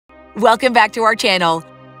Welcome back to our channel.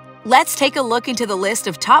 Let's take a look into the list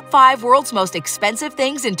of top 5 world's most expensive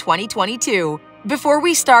things in 2022. Before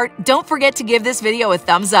we start, don't forget to give this video a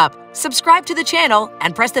thumbs up, subscribe to the channel,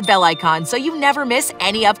 and press the bell icon so you never miss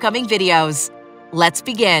any upcoming videos. Let's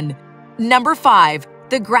begin. Number 5.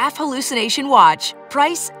 The Graff Hallucination Watch.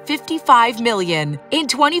 Price $55 million. In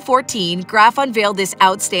 2014, Graff unveiled this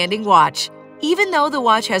outstanding watch. Even though the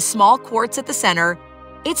watch has small quartz at the center,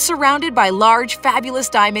 it's surrounded by large, fabulous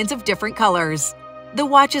diamonds of different colors. The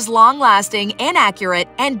watch is long-lasting and accurate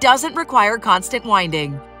and doesn't require constant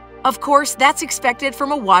winding. Of course, that's expected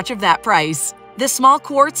from a watch of that price. The small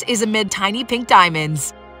quartz is amid tiny pink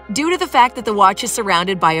diamonds. Due to the fact that the watch is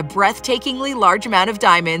surrounded by a breathtakingly large amount of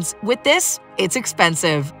diamonds, with this, it's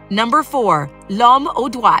expensive. Number 4. L'Homme au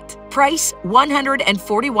doigt. Price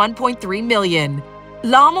 $141.3 million.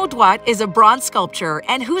 L'Homme au doigt is a bronze sculpture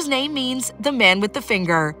and whose name means the man with the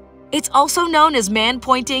finger. It's also known as man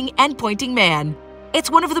pointing and pointing man. It's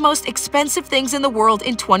one of the most expensive things in the world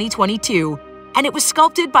in 2022, and it was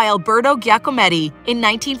sculpted by Alberto Giacometti in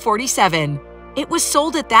 1947. It was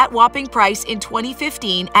sold at that whopping price in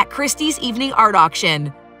 2015 at Christie's Evening Art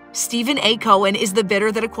Auction. Stephen A. Cohen is the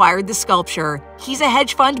bidder that acquired the sculpture. He's a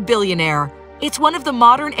hedge fund billionaire. It's one of the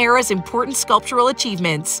modern era's important sculptural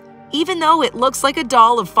achievements, even though it looks like a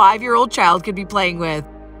doll a 5-year-old child could be playing with.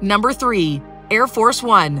 Number 3. Air Force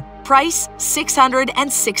One. Price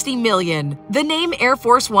 $660 million. The name Air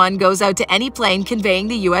Force One goes out to any plane conveying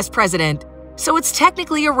the U.S. president, so it's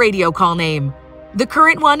technically a radio call name. The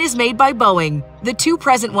current one is made by Boeing. The 2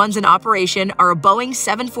 present ones in operation are a Boeing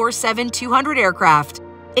 747-200 aircraft.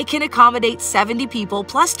 It can accommodate 70 people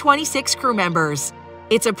plus 26 crew members.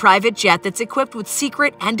 It's a private jet that's equipped with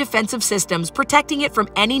secret and defensive systems protecting it from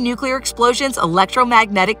any nuclear explosion's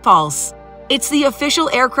electromagnetic pulse. It's the official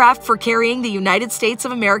aircraft for carrying the United States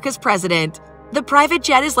of America's president. The private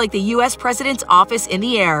jet is like the U.S. president's office in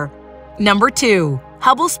the air. Number 2.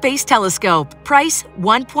 Hubble Space Telescope. Price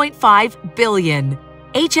 $1.5 billion.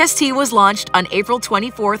 HST was launched on April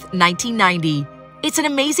 24, 1990. It's an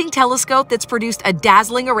amazing telescope that's produced a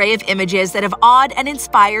dazzling array of images that have awed and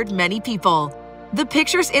inspired many people. The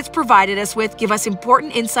pictures it's provided us with give us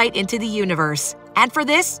important insight into the universe. And for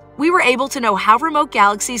this, we were able to know how remote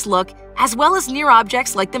galaxies look, as well as near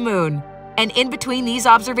objects like the moon. And in between these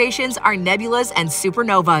observations are nebulas and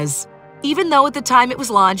supernovas. Even though at the time it was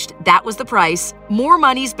launched, that was the price, more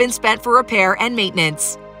money's been spent for repair and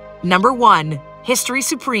maintenance. Number 1. History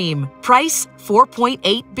Supreme. Price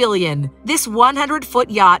 $4.8 billion. This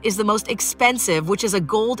 100-foot yacht is the most expensive, which is a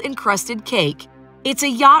gold-encrusted cake. It's a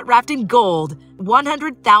yacht wrapped in gold.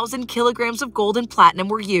 100,000 kilograms of gold and platinum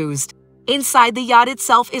were used. Inside the yacht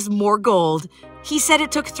itself is more gold. He said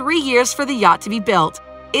it took 3 years for the yacht to be built.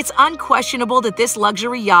 It's unquestionable that this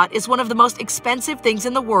luxury yacht is one of the most expensive things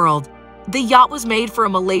in the world. The yacht was made for a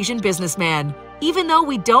Malaysian businessman. Even though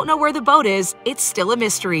we don't know where the boat is, it's still a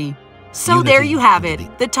mystery. So there you have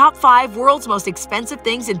it, the top 5 world's most expensive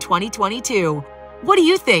things in 2022. What do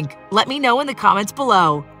you think? Let me know in the comments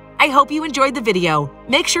below. I hope you enjoyed the video.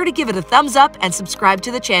 Make sure to give it a thumbs up and subscribe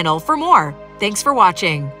to the channel for more. Thanks for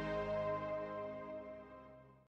watching.